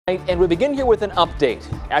And we begin here with an update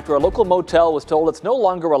after a local motel was told it's no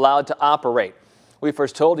longer allowed to operate. We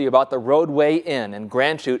first told you about the Rodeway Inn in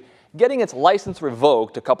Grand Chute getting its license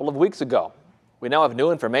revoked a couple of weeks ago. We now have new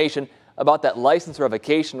information about that license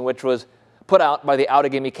revocation, which was put out by the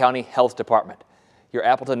Outagamie County Health Department. Your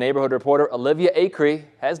Appleton neighborhood reporter Olivia Acree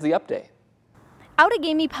has the update.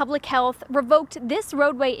 Outagamie Public Health revoked this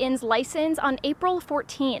Rodeway Inn's license on April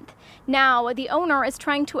 14th. Now the owner is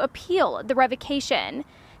trying to appeal the revocation.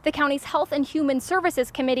 The county's Health and Human Services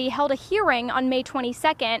Committee held a hearing on May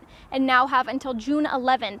 22nd and now have until June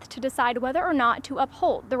 11th to decide whether or not to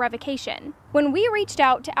uphold the revocation. When we reached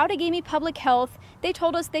out to Outagamie Public Health, they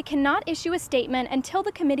told us they cannot issue a statement until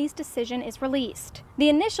the committee's decision is released. The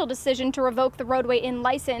initial decision to revoke the Rodeway Inn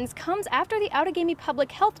license comes after the Outagamie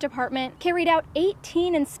Public Health Department carried out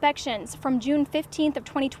 18 inspections from June 15th of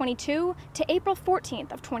 2022 to April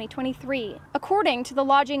 14th of 2023. According to the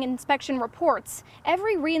lodging inspection reports,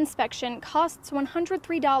 every reinspection costs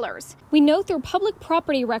 $103. We know through public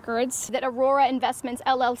property records that Aurora Investments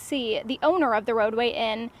LLC, the owner of the Rodeway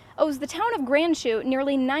Inn, owes the town of Grand Chute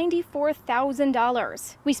nearly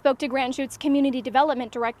 $94,000. We spoke to Grand Chute's Community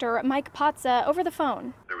Development Director, Mike Patza, over the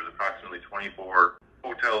phone. There was approximately 24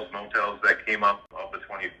 hotels, motels that came up. Of the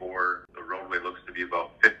 24, the roadway looks to be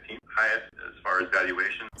about 15th highest as far as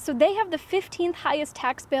valuation. So they have the 15th highest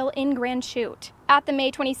tax bill in Grand Chute. At the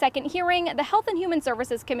May 22nd hearing, the Health and Human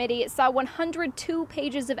Services Committee saw 102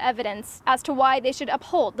 pages of evidence as to why they should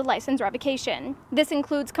uphold the license revocation. This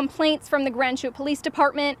includes complaints from the Grand Chute Police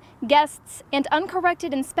Department, guests, and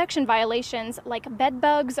uncorrected inspection violations like bed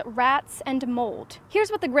bugs, rats, and mold.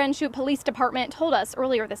 Here's what the Grand Chute Police Department told us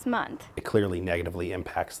earlier this month. It clearly negatively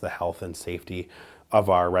impacts the health and safety of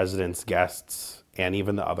our residents, guests, and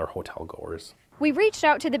even the other hotel goers. We reached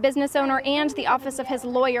out to the business owner and the office of his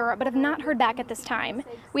lawyer, but have not heard back at this time.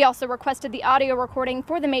 We also requested the audio recording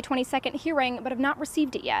for the May 22nd hearing, but have not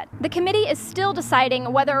received it yet. The committee is still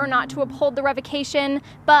deciding whether or not to uphold the revocation,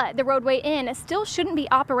 but the Rodeway Inn still shouldn't be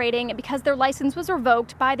operating because their license was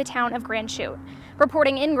revoked by the town of Grand Chute.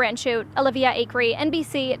 Reporting in Grand Chute, Olivia Acree,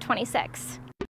 NBC 26.